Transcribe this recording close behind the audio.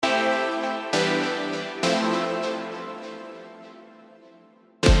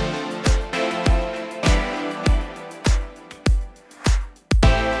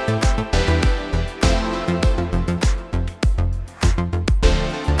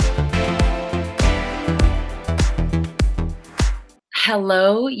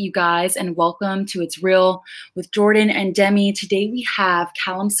Hello, you guys, and welcome to It's Real with Jordan and Demi. Today we have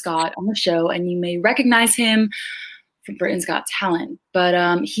Callum Scott on the show, and you may recognize him from Britain's Got Talent.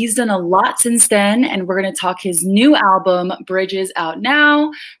 But he's done a lot since then, and we're going to talk his new album, Bridges, out now.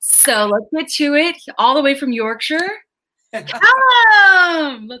 So let's get to it. All the way from Yorkshire,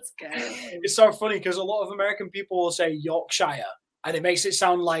 Callum! Let's go. It's so funny because a lot of American people will say Yorkshire, and it makes it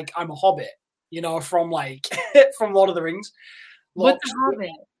sound like I'm a hobbit, from from Lord of the Rings. What's a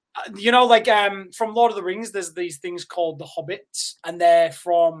hobbit? From Lord of the Rings, there's these things called the hobbits, and they're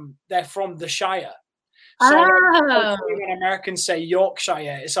from the Shire. So when Americans say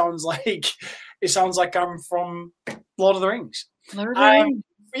Yorkshire, it sounds like I'm from Lord of the Rings. Lord of the Rings.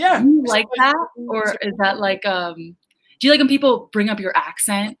 Yeah. Do you like that, or is that like do you like when people bring up your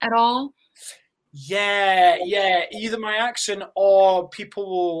accent at all? Yeah. Either my accent or people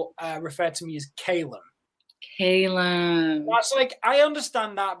will refer to me as Calum. Calum. That's I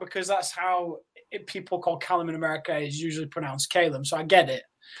understand that because that's how people call Callum in America is usually pronounced Calum, so I get it.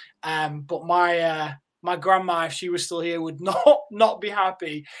 But my grandma, if she was still here, would not be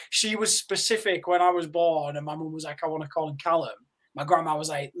happy. She was specific when I was born, and my mum was like, "I want to call him Callum." My grandma was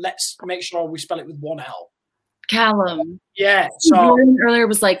like, "Let's make sure we spell it with one L." Callum. Yeah. So earlier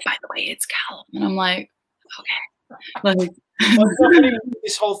was like, by the way, it's Callum, and I'm like, okay.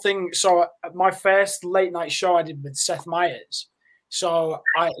 This whole thing. So my first late night show I did with Seth Meyers. So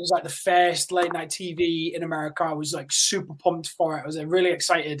it was like the first late night TV in America. I was like super pumped for it. I was really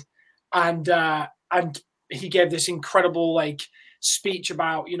excited, and he gave this incredible speech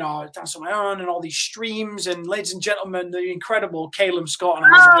about dance on my own and all these streams and ladies and gentlemen, the incredible Callum Scott. And I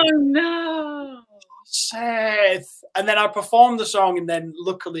was no, Seth. And then I performed the song, and then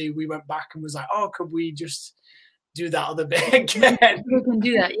luckily we went back and was like, oh, could we just do that other bit again? People can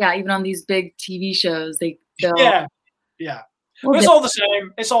do that, yeah. Even on these big TV shows, they'll yeah. Well, it's all the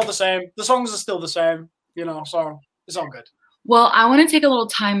same. It's all the same. The songs are still the same, so it's all good. Well, I want to take a little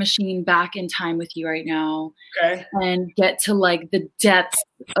time machine back in time with you right now, okay, and get to the depths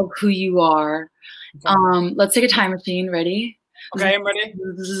of who you are. Okay. Let's take a time machine. Ready? Okay, I'm ready.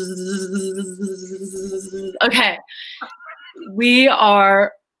 Okay, we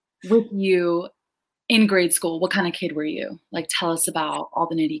are with you in grade school. What kind of kid were you? Tell us about all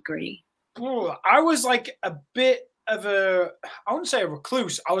the nitty gritty. I was a bit of I wouldn't say a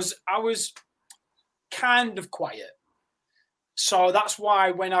recluse. I was kind of quiet. So that's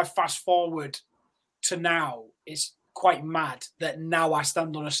why when I fast forward to now, it's quite mad that now I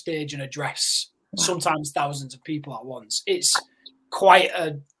stand on a stage and address sometimes thousands of people at once. It's quite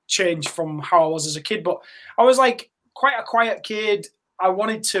a change from how I was as a kid, but I was quite a quiet kid. I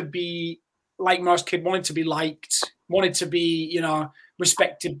wanted to be like most kids, wanted to be liked, wanted to be,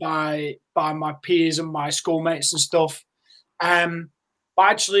 respected by my peers and my schoolmates and stuff. But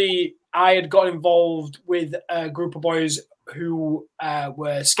actually, I had got involved with a group of boys who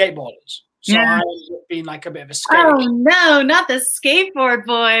were skateboarders. So I ended up being a bit of a skater. Oh, no, not the skateboard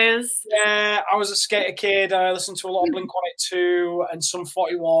boys. Yeah, I was a skater kid. I listened to a lot of Blink-182 and Sum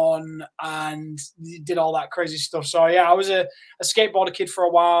 41 and did all that crazy stuff. So, yeah, I was a skateboarder kid for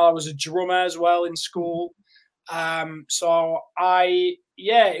a while. I was a drummer as well in school. So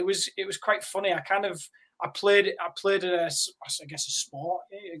it was quite funny. I played in a sport.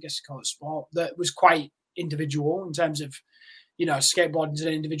 I guess you call it sport that was quite individual in terms of, skateboarding is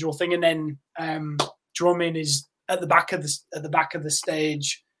an individual thing, and then drumming is at the back of the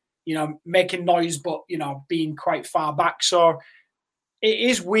stage, making noise, but being quite far back. So it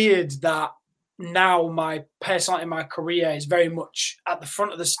is weird that now my personality, my career is very much at the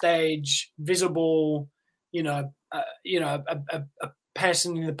front of the stage, visible. A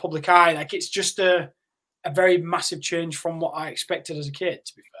person in the public eye. It's just a very massive change from what I expected as a kid,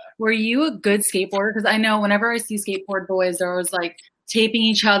 to be fair. Were you a good skateboarder? Because I know whenever I see skateboard boys, they're always taping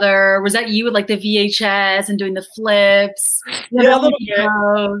each other. Was that you with the VHS and doing the flips? Yeah, a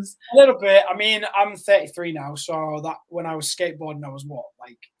little bit. I mean, I'm 33 now, so that when I was skateboarding, I was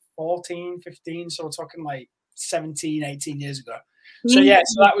 14, 15. So we're talking 17, 18 years ago. So yeah,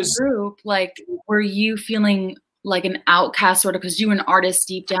 so that was group. Were you feeling like an outcast sort of because you were an artist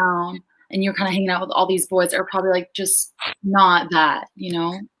deep down? And you're kind of hanging out with all these boys that are probably just not that,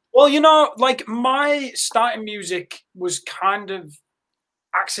 Well, my starting music was kind of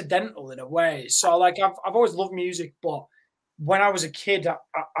accidental in a way. So I've always loved music, but when I was a kid,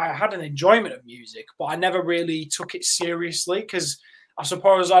 I had an enjoyment of music, but I never really took it seriously because I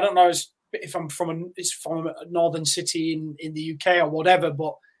suppose, I don't know if I'm from a northern city in the UK or whatever,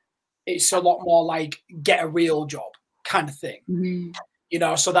 but it's a lot more get a real job kind of thing. Mm-hmm.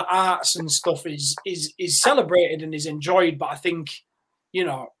 So the arts and stuff is celebrated and is enjoyed, but I think you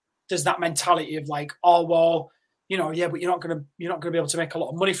know, there's that mentality of like, oh well, you know, yeah, but you're not gonna be able to make a lot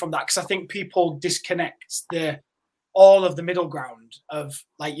of money from that, because I think people disconnect all of the middle ground of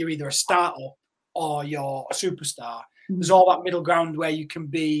like you're either a startup or you're a superstar. There's all that middle ground where you can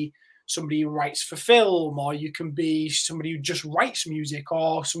be somebody who writes for film, or you can be somebody who just writes music,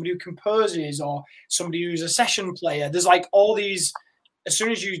 or somebody who composes, or somebody who's a session player. There's like all these, as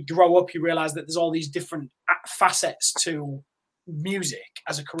soon as you grow up, you realize that there's all these different facets to music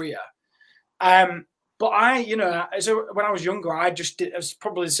as a career. But I, you know, when I was younger, I just did, it was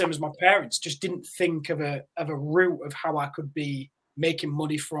probably the same as my parents, just didn't think of a route of how I could be making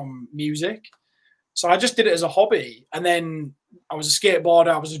money from music. So I just did it as a hobby. And then I was a skateboarder,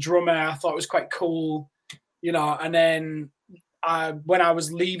 I was a drummer, I thought it was quite cool, you know. And then when I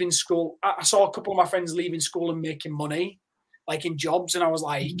was leaving school, I saw a couple of my friends leaving school and making money, like in jobs. And I was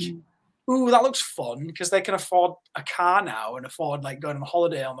like, ooh, that looks fun, because they can afford a car now and afford like going on a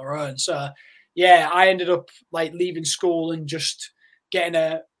holiday on their own. So yeah, I ended up like leaving school and just getting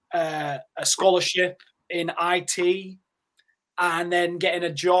a scholarship in IT, and then getting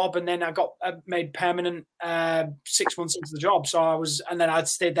a job, and then I got made permanent 6 months into the job. So and then I'd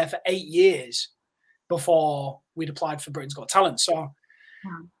stayed there for 8 years before we'd applied for Britain's Got Talent. So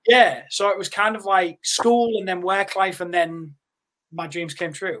yeah, so it was kind of like school and then work life, and then my dreams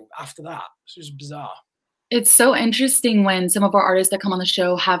came true after that. It was bizarre. It's so interesting when some of our artists that come on the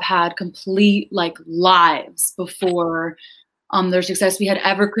show have had complete like lives before their success. We had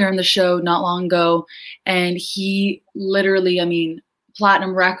Everclear on the show not long ago, and he literally, I mean,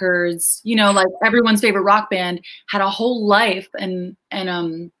 platinum records, you know, like everyone's favorite rock band, had a whole life and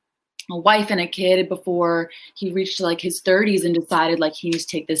a wife and a kid before he reached like his 30s and decided like he needs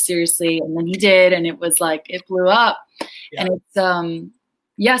to take this seriously. And then he did, and it was like, it blew up. Yeah. And it's,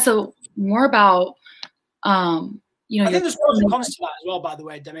 yeah, so more about, you know, I think there's pros and cons to that as well, by the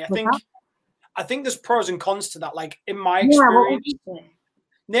way, Demi. I think there's pros and cons to that. Like in my experience,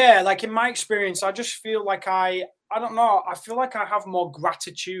 like in my experience, I just feel like I don't know. I feel like I have more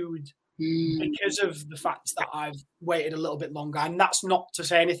gratitude because of the fact that I've waited a little bit longer. And that's not to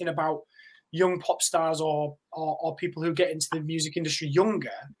say anything about young pop stars or people who get into the music industry younger.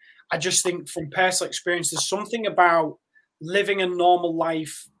 I just think from personal experience, there's something about living a normal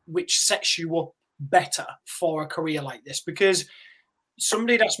life which sets you up better for a career like this. Because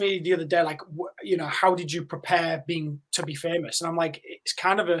somebody asked me the other day, like, you know, how did you prepare to be famous? And I'm like, it's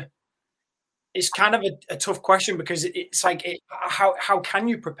kind of a tough question, because it's like, how can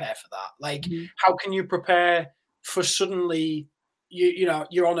you prepare for that? Like, how can you prepare for suddenly, you know,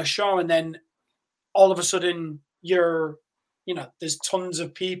 you're on a show and then all of a sudden you know, there's tons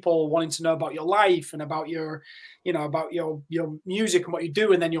of people wanting to know about your life and about your, you know, about your music and what you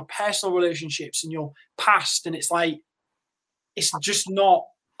do, and then your personal relationships and your past. And it's like, it's just not,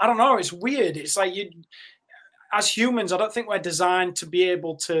 I don't know, it's weird. It's like as humans, I don't think we're designed to be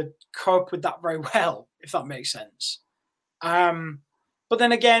able to cope with that very well, if that makes sense. But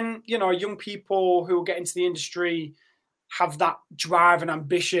then again, you know, young people who get into the industry have that drive and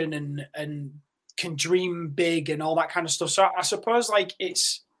ambition and can dream big and all that kind of stuff. So I suppose like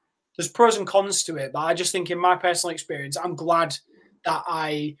there's pros and cons to it, but I just think in my personal experience, I'm glad that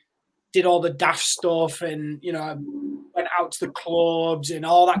I did all the daft stuff and, you know, went out to the clubs and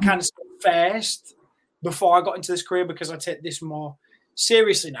all that kind of stuff first before I got into this career, because I take this more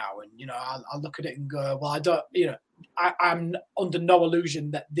seriously now. And, you know, I look at it and go, well, I don't, you know, I'm under no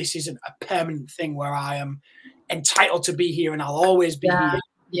illusion that this isn't a permanent thing where I am entitled to be here and I'll always be here.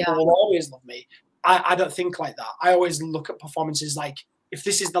 People will always love me. I don't think like that. I always look at performances like, if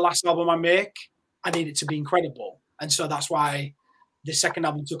this is the last album I make, I need it to be incredible. And so that's why the second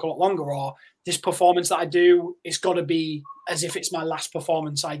album took a lot longer, or this performance that I do, it's got to be as if it's my last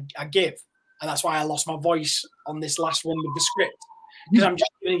performance I give. And that's why I lost my voice on this last one with the script, because I'm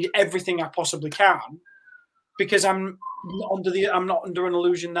just doing everything I possibly can, because I'm not under an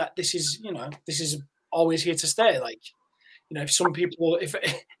illusion that this is, you know, this is always here to stay. Like, you know,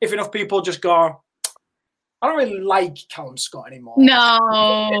 if enough people just go, I don't really like Callum Scott anymore. No,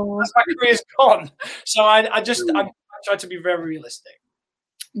 my career's gone. So I try to be very realistic.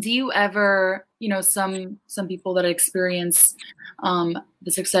 Do you ever, you know, some people that experience the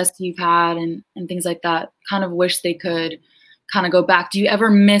success you've had and things like that kind of wish they could kind of go back? Do you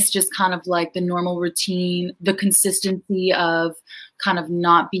ever miss just kind of like the normal routine, the consistency of kind of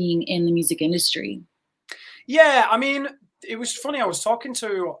not being in the music industry? Yeah, I mean, it was funny. I was talking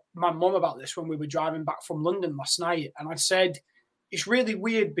to my mum about this when we were driving back from London last night. And I said, it's really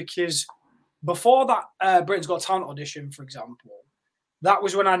weird because before that Britain's Got Talent audition, for example, that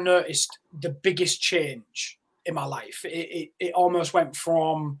was when I noticed the biggest change. in my life. It almost went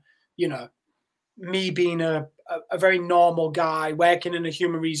from, you know, me being a very normal guy working in a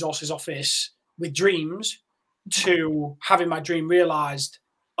human resources office with dreams to having my dream realized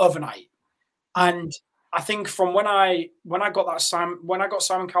overnight. And I think from when I got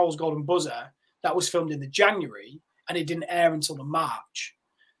Simon Cowell's Golden Buzzer, that was filmed in the January and it didn't air until the March.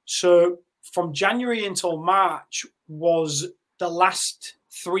 So from January until March was the last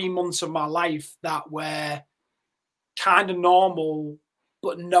 3 months of my life that were kind of normal,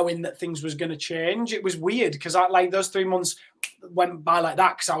 but knowing that things was going to change. It was weird because I like those 3 months went by like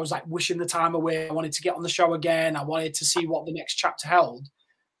that because I was like wishing the time away. I wanted to get on the show again. I wanted to see what the next chapter held.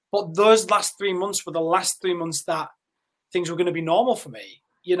 But those last 3 months were the last 3 months that things were going to be normal for me,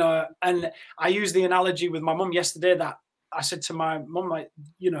 you know. And I used the analogy with my mum yesterday that I said to my mum, like,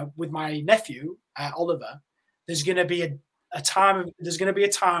 you know, with my nephew, Oliver, there's going to be a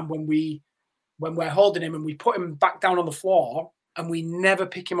time when we're holding him and we put him back down on the floor and we never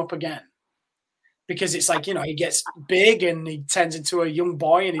pick him up again. Because it's like, you know, he gets big and he turns into a young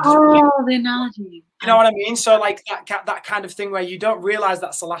boy and he just the analogy. You know what I mean? So like that kind of thing where you don't realize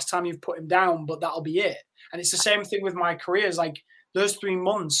that's the last time you've put him down, but that'll be it. And it's the same thing with my careers. Like those 3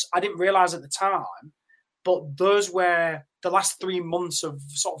 months, I didn't realize at the time, but those were the last 3 months of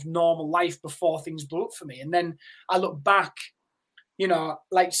sort of normal life before things blew up for me. And then I look back, you know,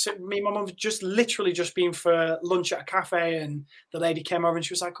 like so me and my mum just literally just been for lunch at a cafe and the lady came over and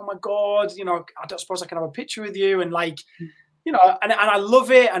she was like, oh my God, you know, I don't suppose I can have a picture with you. And like, you know, and I love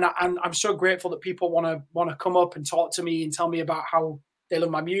it. And I'm so grateful that people want to come up and talk to me and tell me about how they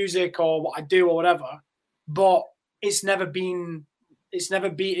love my music or what I do or whatever. But it's been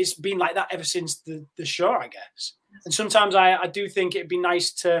like that ever since the show, I guess. And sometimes I do think it'd be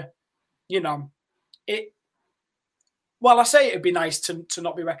nice to, you know, I say it'd be nice to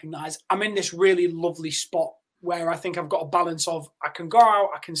not be recognized. I'm in this really lovely spot where I think I've got a balance of I can go out,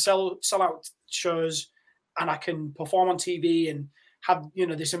 I can sell out shows, and I can perform on TV and have, you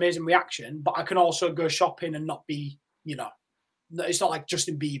know, this amazing reaction, but I can also go shopping and not be, you know, it's not like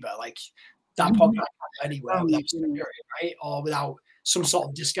Justin Bieber, like that podcast anywhere without security, right? Or without some sort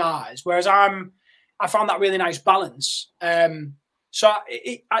of disguise. Whereas I found that really nice balance. So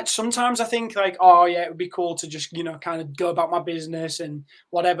sometimes I think like, oh yeah, it would be cool to just, you know, kind of go about my business and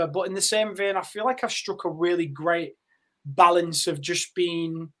whatever. But in the same vein, I feel like I've struck a really great balance of just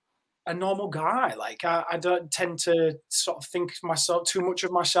being a normal guy. Like I don't tend to sort of think too much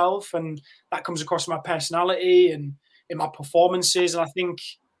of myself, and that comes across in my personality and in my performances. And I think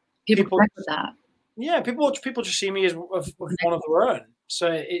people like that. Yeah, people just see me as one of their own.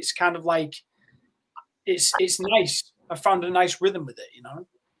 So it's kind of like it's nice. I found a nice rhythm with it, you know.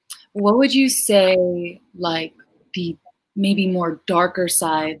 What would you say, like the maybe more darker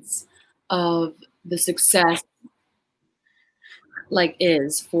sides of the success, like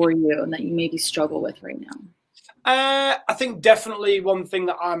is for you, and that you maybe struggle with right now? I think definitely one thing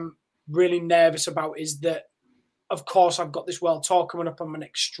that I'm really nervous about is that, of course, I've got this World Tour coming up. I'm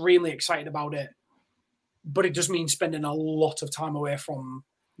extremely excited about it, but it does mean spending a lot of time away from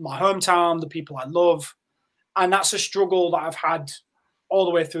my hometown, the people I love. And that's a struggle that I've had all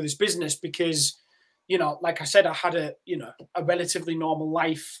the way through this business because, you know, like I said, I had a relatively normal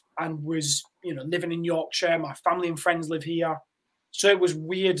life and was, you know, living in Yorkshire. My family and friends live here. So it was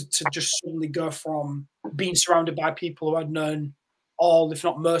weird to just suddenly go from being surrounded by people who I'd known all, if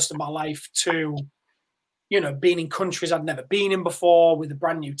not most of my life, to, you know, being in countries I'd never been in before with a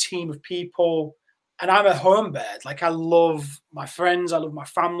brand new team of people. And I'm a home bird. Like I love my friends. I love my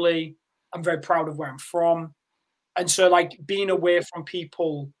family. I'm very proud of where I'm from. And so like being away from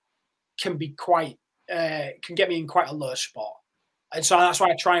people can be quite, can get me in quite a low spot. And so that's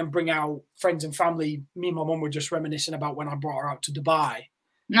why I try and bring out friends and family. Me and my mum were just reminiscing about when I brought her out to Dubai.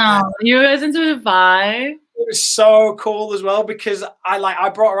 No, you guys into Dubai? It was so cool as well because I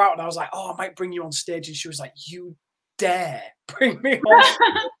brought her out and I was like, oh, I might bring you on stage. And she was like, you dare bring me on stage.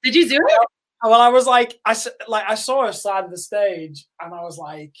 Did you do it? Well, I was like, I saw her side of the stage and I was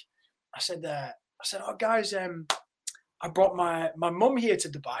like, I said, oh guys, I brought my mum here to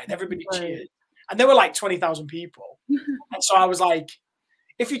Dubai and everybody cheered. And there were like 20,000 people. And so I was like,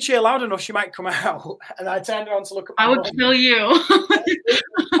 if you cheer loud enough, she might come out. And I turned around to look at my mum. I would kill you.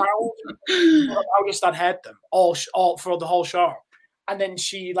 I just had heard them all for the whole show. And then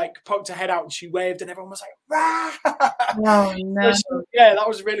she like poked her head out and she waved and everyone was like, rah! Oh, no. So, yeah, that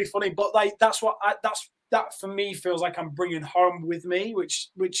was really funny. But like, that for me feels like I'm bringing home with me, which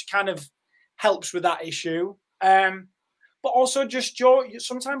kind of helps with that issue. But also just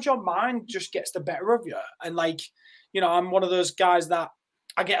sometimes your mind just gets the better of you. And like, you know, I'm one of those guys that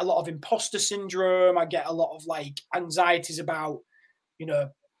I get a lot of imposter syndrome. I get a lot of like anxieties about, you know,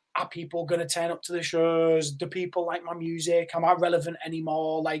 are people going to turn up to the shows? Do people like my music? Am I relevant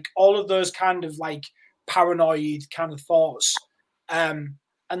anymore? Like all of those kind of like paranoid kind of thoughts.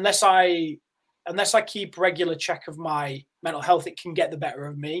 Unless I keep regular check of my mental health, it can get the better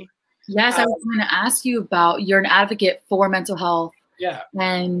of me. Yes, I was going to ask you about, you're an advocate for mental health. Yeah.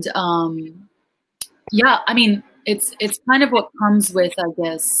 And yeah, I mean, it's kind of what comes with, I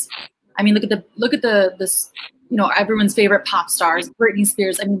guess. I mean, look at this, you know, everyone's favorite pop stars, Britney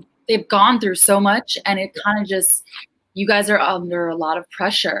Spears. I mean, they've gone through so much, and it kind of just, you guys are under a lot of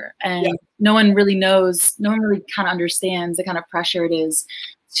pressure, and no one really kind of understands the kind of pressure it is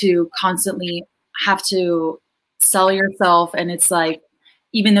to constantly have to sell yourself. And it's like,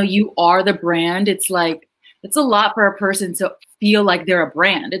 even though you are the brand, it's like, it's a lot for a person to feel like they're a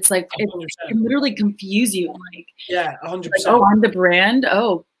brand. It's like, it can literally confuse you. Like, yeah, 100%. Like, oh, I'm the brand.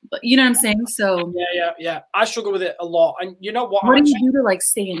 Oh, you know what I'm saying? So yeah. I struggle with it a lot. And you know what? What do you do to like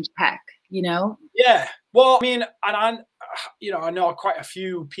stay in check, you know? Yeah. Well, I mean, and I know quite a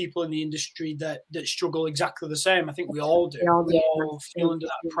few people in the industry that struggle exactly the same. I think we all do. We all feel under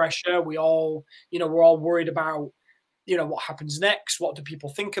that pressure. We all, you know, we're all worried about, you know, what happens next? What do people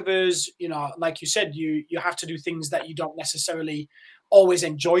think of us? You know, like you said, you have to do things that you don't necessarily always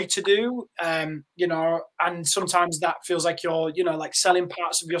enjoy to do. You know, and sometimes that feels like you're, you know, like selling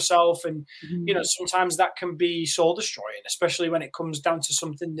parts of yourself. And, you know, sometimes that can be soul destroying, especially when it comes down to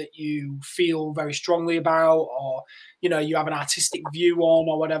something that you feel very strongly about, or, you know, you have an artistic view on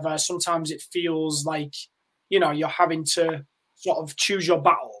or whatever. Sometimes it feels like, you know, you're having to sort of choose your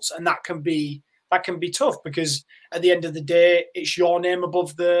battles, and that can be tough, because at the end of the day, it's your name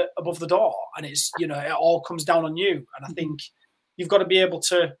above the door, and it's, you know, it all comes down on you. And I think you've got to be able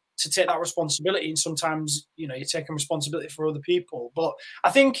to take that responsibility. And sometimes, you know, you're taking responsibility for other people. But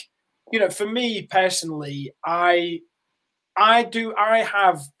I think, you know, for me personally, I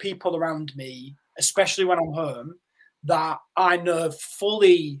have people around me, especially when I'm home, that I know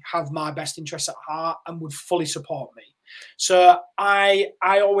fully have my best interests at heart and would fully support me. So I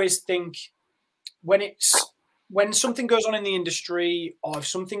always think, when something goes on in the industry, or if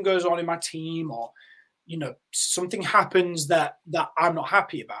something goes on in my team, or, you know, something happens that I'm not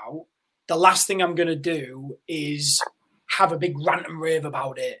happy about, the last thing I'm going to do is have a big rant and rave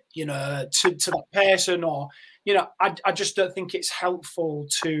about it, you know, to that person. Or, you know, I just don't think it's helpful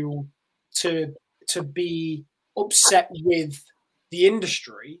to be upset with the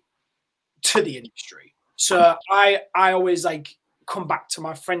industry to the industry. So I always like come back to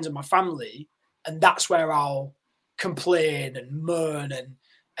my friends and my family, and that's where I'll complain and moan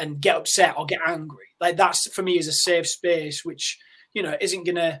and get upset or get angry. Like, that's for me is a safe space, which, you know, isn't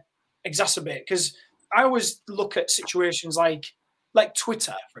going to exacerbate. Because I always look at situations like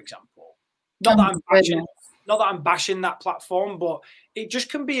Twitter, for example. Not that I'm bashing that platform, but it just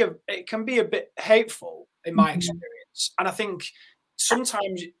can be a bit hateful in my experience. And I think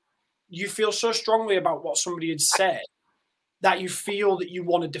sometimes you feel so strongly about what somebody had said that you feel that you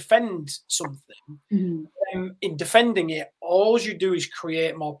want to defend something. In defending it, all you do is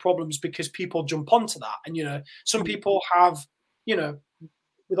create more problems, because people jump onto that. And, you know, some people have, you know,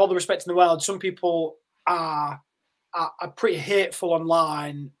 with all the respect in the world, some people are pretty hateful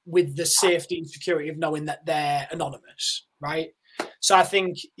online with the safety and security of knowing that they're anonymous, right? So I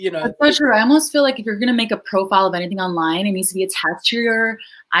think, you know, that's so true. I almost feel like if you're going to make a profile of anything online, it needs to be attached to your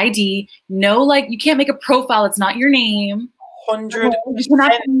ID. No, like, you can't make a profile, it's not your name. 100%. You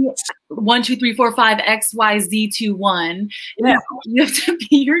cannot be 1, 2, 3, 4, 5 XYZ21. Yeah. You have to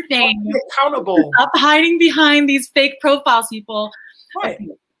be your name. Be accountable. Stop hiding behind these fake profiles, people. Right. Okay.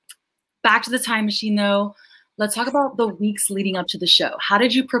 Back to the time machine, though. Let's talk about the weeks leading up to the show. How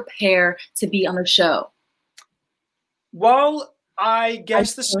did you prepare to be on the show? Well, I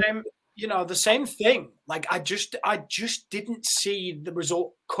guess the same thing. Like, I just didn't see the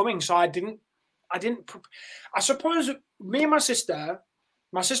result coming, so I suppose me and my sister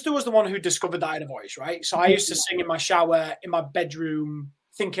was the one who discovered that I had a voice, right? So I used to sing in my shower in my bedroom,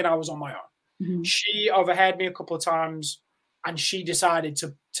 thinking I was on my own. She overheard me a couple of times, and she decided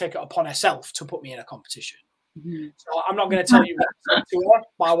to take it upon herself to put me in a competition. So I'm not going to tell you what to her,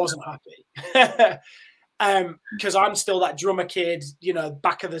 but I wasn't happy. Because I'm still that drummer kid, you know,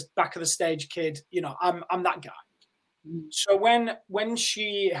 back of the stage kid. You know, I'm that guy. So when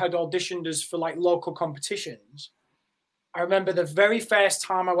she had auditioned us for like local competitions, I remember the very first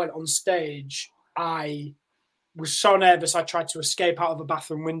time I went on stage, I was so nervous I tried to escape out of a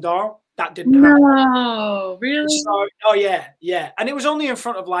bathroom window. That didn't happen. No, really? So, oh yeah. And it was only in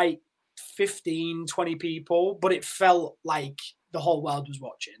front of like 15, 20 people, but it felt like the whole world was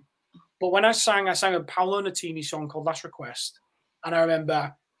watching. But when I sang a Paolo Nutini song called Last Request. And I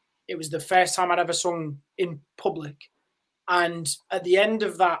remember it was the first time I'd ever sung in public. And at the end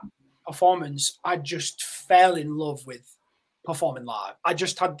of that performance, I just fell in love with performing live. I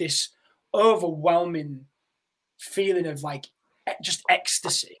just had this overwhelming feeling of like just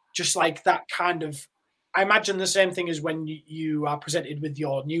ecstasy, just like that kind of, I imagine the same thing as when you are presented with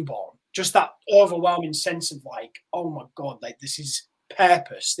your newborn, just that overwhelming sense of like, oh my God, like this is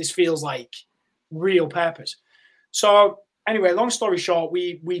purpose. This feels like real purpose. So anyway, long story short,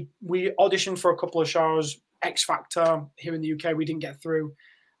 we auditioned for a couple of shows, X Factor here in the UK, we didn't get through.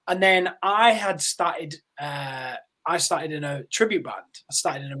 And then I had started, I started in a tribute band. I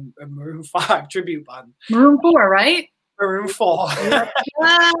started in a Maroon 5 tribute band. Maroon 4, right? Maroon 4. Wow.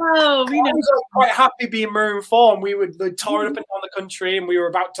 I was quite happy being Maroon 4, and we would tour up and down the country, and we were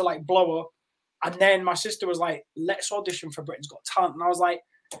about to like blow up. And then my sister was like, let's audition for Britain's Got Talent. And I was like,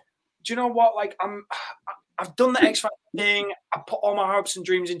 do you know what? Like, I've done the X Factor thing. I put all my hopes and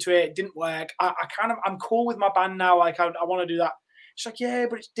dreams into it. It didn't work. I'm cool with my band now. Like, I want to do that. She's like, yeah,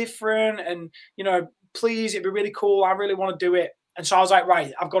 but it's different. And, you know, please, it'd be really cool. I really want to do it. And so I was like,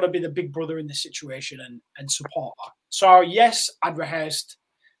 right, I've got to be the big brother in this situation and support her. So, yes, I'd rehearsed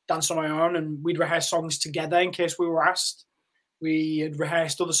Dance on My Own, and we'd rehearse songs together in case we were asked. We had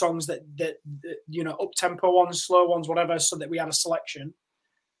rehearsed other songs that you know, up-tempo ones, slow ones, whatever, so that we had a selection.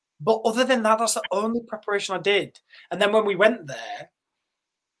 But other than that, that's the only preparation I did. And then when we went there,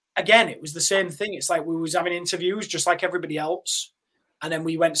 again, it was the same thing. It's like we was having interviews just like everybody else. And then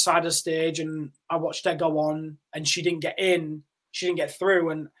we went side of stage and I watched her go on, and she didn't get in. She didn't get through.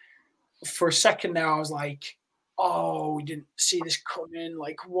 And for a second there, I was like, oh, we didn't see this coming.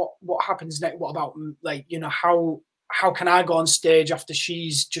 Like, what happens next? What about, like, you know, how can I go on stage after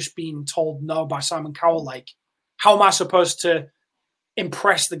she's just been told no by Simon Cowell? Like, how am I supposed to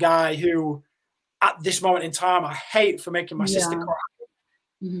impress the guy who, at this moment in time, I hate for making my sister cry?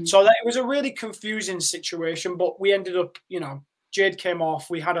 Mm-hmm. So that it was a really confusing situation, but we ended up, you know, Jade came off,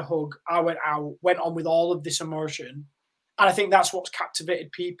 we had a hug, I went out, went on with all of this emotion. And I think that's what's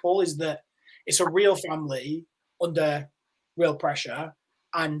captivated people, is that it's a real family under real pressure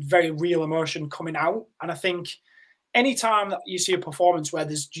and very real emotion coming out. And I think anytime that you see a performance where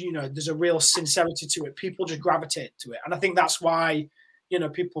there's, you know, there's a real sincerity to it, people just gravitate to it. And I think that's why, you know,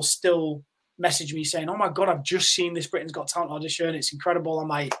 people still message me saying, oh my God, I've just seen this Britain's Got Talent audition. It's incredible. I'm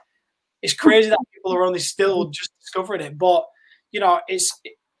like, it's crazy that people are only still just discovering it. But, you know,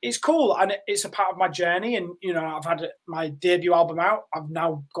 it's cool, and it's a part of my journey. And, you know, I've had my debut album out. I've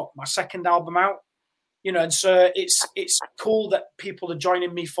now got my second album out, you know, and so it's cool that people are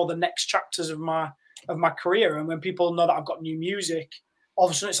joining me for the next chapters of my career. And when people know that I've got new music, all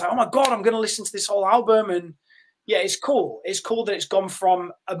of a sudden it's like, oh my God, I'm going to listen to this whole album. And yeah, it's cool. It's cool that it's gone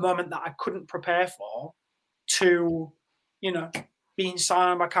from a moment that I couldn't prepare for to, you know, being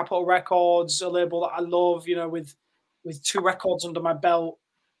signed by Capitol Records, a label that I love, you know, with 2 records under my belt.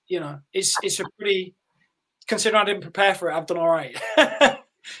 You know, it's a pretty, considering I didn't prepare for it, I've done all right.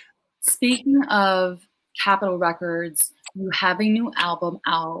 Speaking of Capitol Records, you have a new album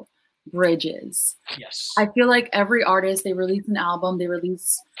out, Bridges. Yes. I feel like every artist, they release an album, they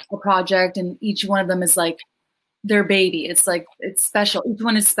release a project, and each one of them is like their baby. It's like, it's special. Each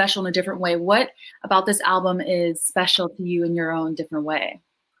one is special in a different way. What about this album is special to you in your own different way?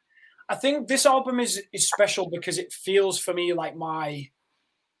 I think this album is special because it feels for me like my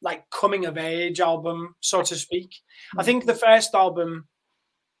coming of age album, so to speak. Mm-hmm. I think the first album,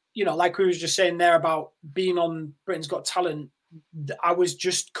 you know, like we was just saying there about being on Britain's Got Talent, I was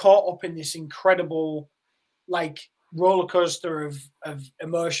just caught up in this incredible, like, roller coaster of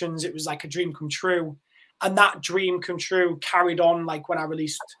emotions. It was like a dream come true. And that dream come true carried on, like, when I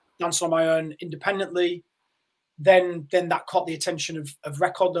released Dance on My Own independently. Then that caught the attention of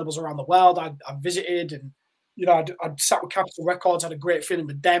record labels around the world. I visited, and, you know, I'd sat with Capitol Records, had a great feeling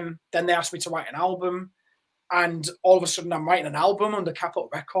with them. Then they asked me to write an album. And all of a sudden I'm writing an album under Capitol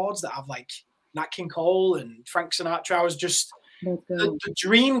Records that have like Nat King Cole and Frank Sinatra. I was just, the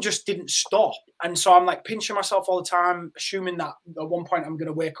dream just didn't stop. And so I'm like pinching myself all the time, assuming that at one point I'm going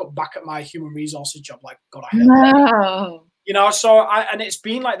to wake up back at my human resources job. Like, God, I hate it. You know, so and it's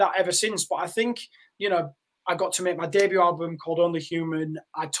been like that ever since. But I think, you know, I got to make my debut album called Only Human.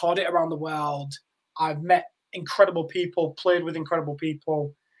 I toured it around the world. I've met incredible people, played with incredible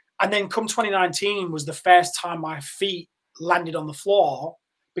people. And then come 2019 was the first time my feet landed on the floor,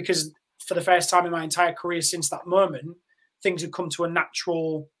 because for the first time in my entire career since that moment, things had come to a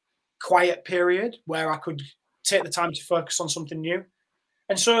natural, quiet period where I could take the time to focus on something new.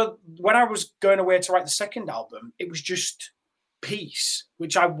 And so when I was going away to write the second album, it was just peace,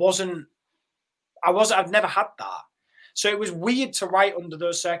 which I've never had that. So it was weird to write under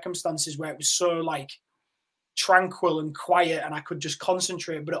those circumstances where it was so like tranquil and quiet and I could just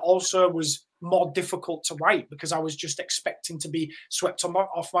concentrate, but it also was more difficult to write because I was just expecting to be swept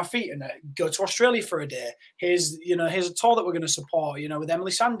off my feet and go to Australia for a day. Here's a tour that we're going to support, with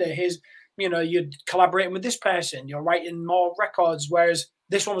Emeli Sandé. Here's, you're collaborating with this person, you're writing more records, whereas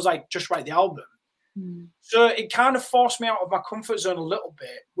this one was like, just write the album. So it kind of forced me out of my comfort zone a little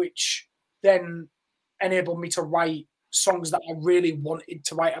bit, which then enabled me to write songs that I really wanted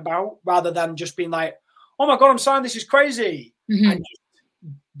to write about, rather than just being like, oh my God, I'm signed, this is crazy, and just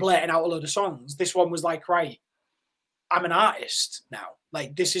blurting out a load of songs. This one was like, right, I'm an artist now.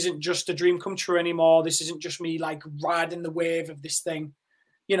 Like, this isn't just a dream come true anymore. This isn't just me like riding the wave of this thing.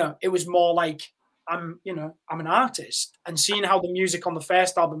 It was more like I'm an artist. And seeing how the music on the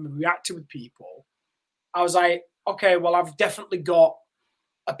first album reacted with people, I was like, okay, well, I've definitely got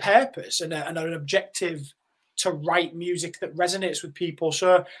a purpose and an objective to write music that resonates with people.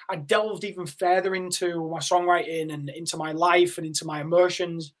 So I delved even further into my songwriting and into my life and into my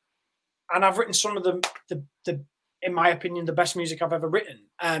emotions. And I've written some of the in my opinion, the best music I've ever written,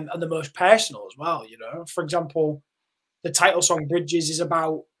 and the most personal as well. For example, the title song Bridges is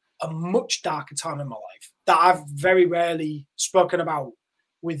about a much darker time in my life that I've very rarely spoken about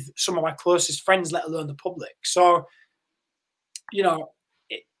with some of my closest friends, let alone the public. So,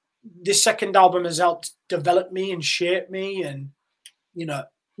 this second album has helped develop me and shape me, and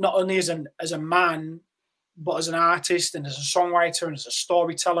not only as a man, but as an artist and as a songwriter and as a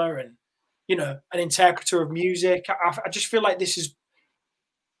storyteller and an interpreter of music. I just feel like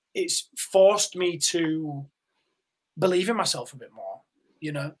it's forced me to believe in myself a bit more,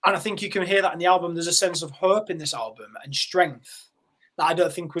 and I think you can hear that in the album. There's a sense of hope in this album and strength that I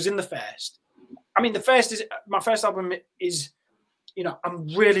don't think was in the first. I mean, my first album is. I'm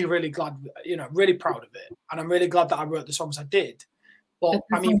really, really glad, really proud of it. And I'm really glad that I wrote the songs I did. But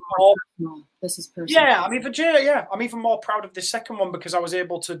I'm even more, this is personal. Yeah, I'm even more proud of the second one because I was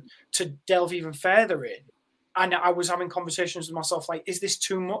able to delve even further in. And I was having conversations with myself like, is this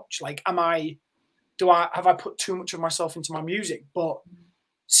too much? Like, have I put too much of myself into my music? But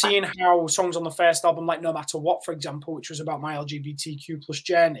seeing how songs on the first album, like No Matter What, for example, which was about my LGBTQ plus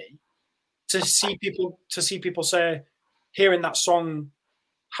journey, to see people say, hearing that song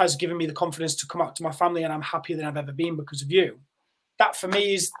has given me the confidence to come out to my family, and I'm happier than I've ever been because of you. That for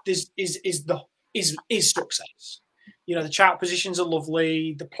me is success. The chart positions are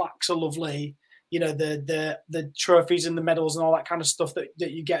lovely, the plaques are lovely, the trophies and the medals and all that kind of stuff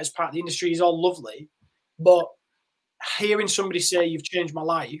that you get as part of the industry is all lovely. But hearing somebody say you've changed my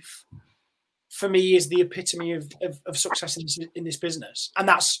life, for me, is the epitome of success in this business, and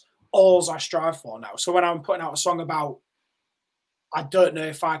that's all I strive for now. So when I'm putting out a song about, I don't know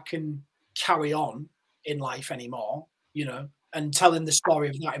if I can carry on in life anymore, and telling the story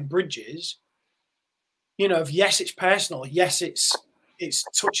of that in Bridges, yes, it's personal. Yes, it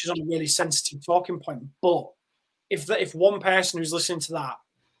touches on a really sensitive talking point. But if one person who's listening to that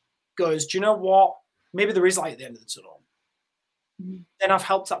goes, do you know what? Maybe there is light at the end of the tunnel. Then I've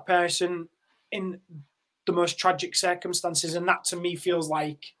helped that person in the most tragic circumstances. And that to me feels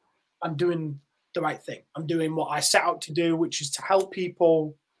like I'm doing the right thing. I'm doing what I set out to do, which is to help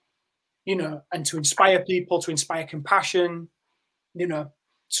people, and to inspire people, to inspire compassion,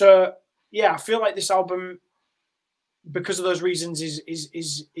 So yeah, I feel like this album, because of those reasons,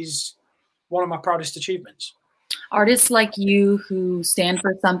 is one of my proudest achievements. Artists like you who stand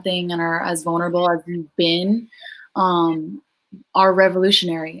for something and are as vulnerable as you've been, are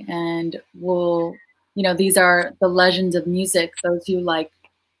revolutionary, and these are the legends of music. Those who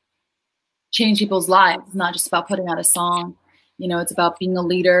change people's lives. It's not just about putting out a song. It's about being a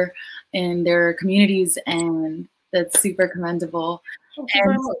leader in their communities, and that's super commendable. Thank you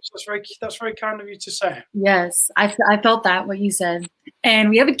very much. That's very kind of you to say. Yes, I felt that, what you said. And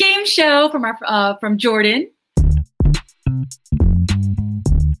we have a game show from Jordan.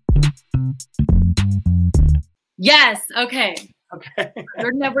 Yes, okay.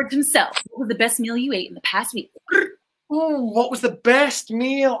 Jordan Edwards himself. What was the best meal you ate in the past week? Oh, what was the best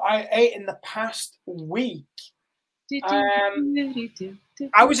meal I ate in the past week?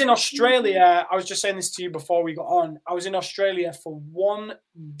 I was in Australia. I was just saying this to you before we got on. I was in Australia for one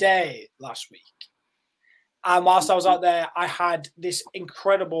day last week. And whilst I was out there, I had this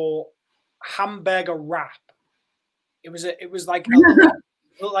incredible hamburger wrap. It was like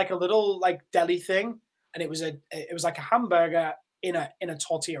a little deli thing, and it was like a hamburger in a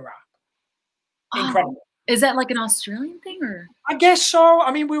tortilla wrap. Incredible. Is that like an Australian thing, or? I guess so.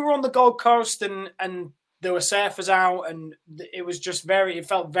 I mean, we were on the Gold Coast, and there were surfers out, and it was just it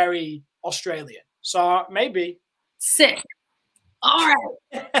felt very Australian. So maybe. Sick. All right.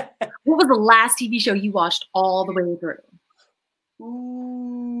 What was the last TV show you watched all the way through?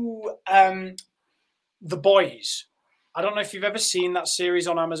 Ooh, The Boys. I don't know if you've ever seen that series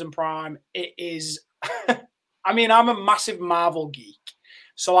on Amazon Prime. It is, I mean, I'm a massive Marvel geek.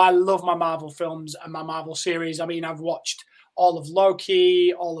 So I love my Marvel films and my Marvel series. I mean, I've watched all of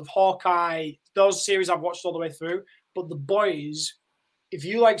Loki, all of Hawkeye. Those series I've watched all the way through. But The Boys, if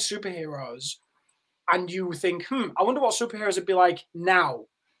you like superheroes and you think, I wonder what superheroes would be like now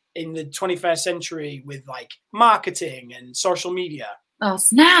in the 21st century with like marketing and social media. Oh,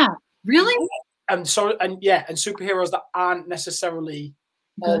 snap. Really? And superheroes that aren't necessarily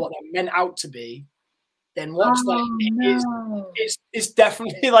all what they're meant out to be, then watch that. It's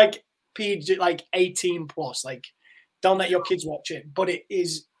definitely like PG, like 18 plus. Like, don't let your kids watch it. But it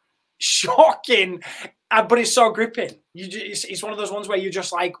is shocking, but it's so gripping. It's one of those ones where you're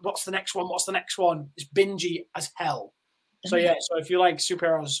just like, what's the next one? What's the next one? It's bingey as hell. So yeah, so if you like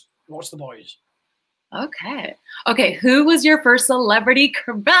superheroes, watch The Boys. Okay. Who was your first celebrity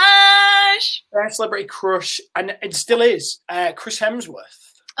crush? First celebrity crush, and it still is Chris Hemsworth.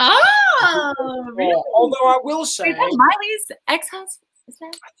 Oh, really? Although I will say, is that Miley's ex-husband? I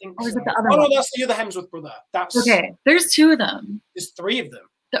think. Or is so. it the other one? No, that's the other Hemsworth brother. That's okay. There's two of them. There's three of them.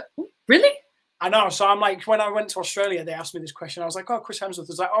 Really? I know. So I'm like, when I went to Australia, they asked me this question. I was like, oh, Chris Hemsworth.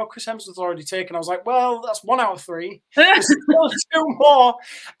 It's like, oh, Chris Hemsworth's already taken. I was like, well, that's 1 out of 3. There's still 2 more.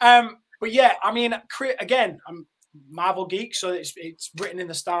 But yeah, I mean, again, I'm Marvel geek, so it's written in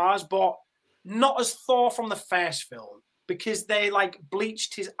the stars, but not as Thor from the first film, because they like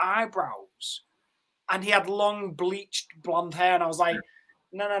bleached his eyebrows and he had long bleached blonde hair, and I was like,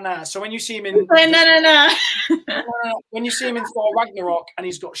 no. So when you see him in when you see him in Thor Ragnarok and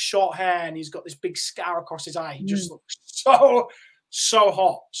he's got short hair and he's got this big scar across his eye, he just looks so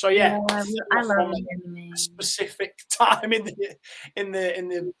hot. So yeah, I love a specific time in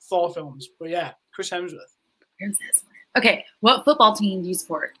the Thor films. But yeah, Chris Hemsworth. Okay, what football team do you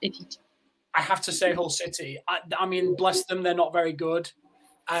support? If you do? I have to say Hull City. I mean, bless them, they're not very good,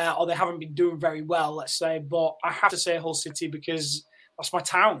 or they haven't been doing very well, let's say. But I have to say Hull City because that's my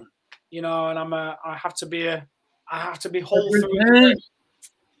town, you know, and I have to be Hull through.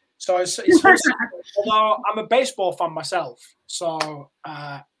 So it's Hull City. Although I'm a baseball fan myself, so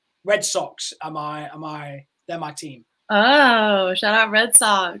Red Sox they're my team. Oh, shout out Red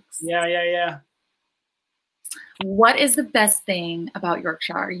Sox. Yeah. What is the best thing about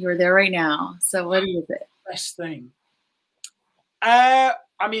Yorkshire? You're there right now, so what is it? Best thing. I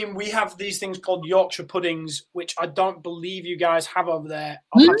mean, we have these things called Yorkshire puddings, which I don't believe you guys have over there.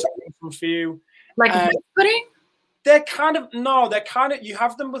 I'll have to make them for you. Like pudding? You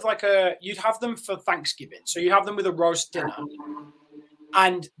have them with you'd have them for Thanksgiving. So you have them with a roast dinner.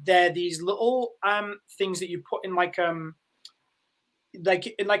 And they're these little things that you put in like a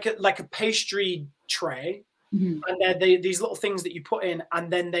pastry tray. Mm-hmm. And they're these little things that you put in,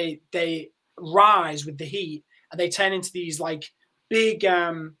 and then they rise with the heat, and they turn into these like big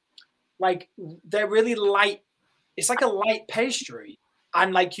they're really light. It's like a light pastry,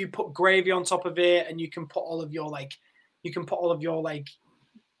 and like you put gravy on top of it, and you can put all of your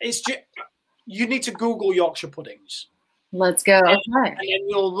it's just, you need to Google Yorkshire puddings. Let's go. Okay. And then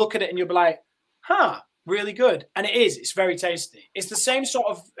you'll look at it and you'll be like, really good. And it's very tasty. It's the same sort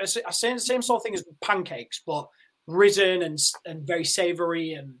of thing as pancakes, but risen and very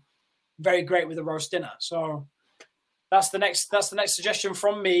savory and very great with a roast dinner. So that's the next suggestion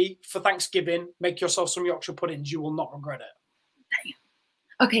from me for Thanksgiving. Make yourself some Yorkshire puddings. You will not regret it.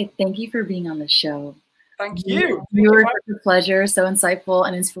 Okay, thank you for being on the show. Thank you. You were such a pleasure, so insightful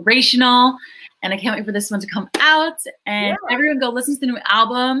and inspirational. And I can't wait for this one to come out. And everyone go listen to the new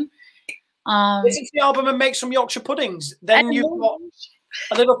album. Listen to the album and make some Yorkshire puddings. Then you've got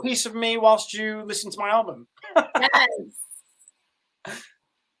a little piece of me whilst you listen to my album. Yes.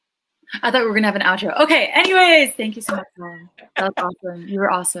 I thought we were going to have an outro. Okay, anyways, thank you so much, Mom. That was awesome. You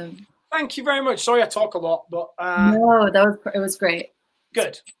were awesome. Thank you very much. Sorry I talk a lot, but... No, it was great.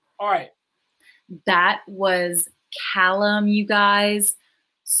 Good. All right. That was Callum, you guys.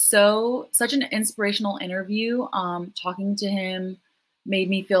 Such an inspirational interview. Talking to him made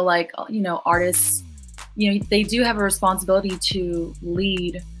me feel like, artists, they do have a responsibility to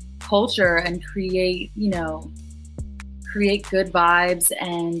lead culture and create good vibes.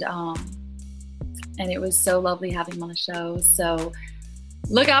 And it was so lovely having him on the show. So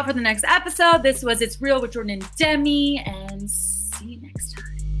look out for the next episode. This was It's Real with Jordan and Demi, and see you next time.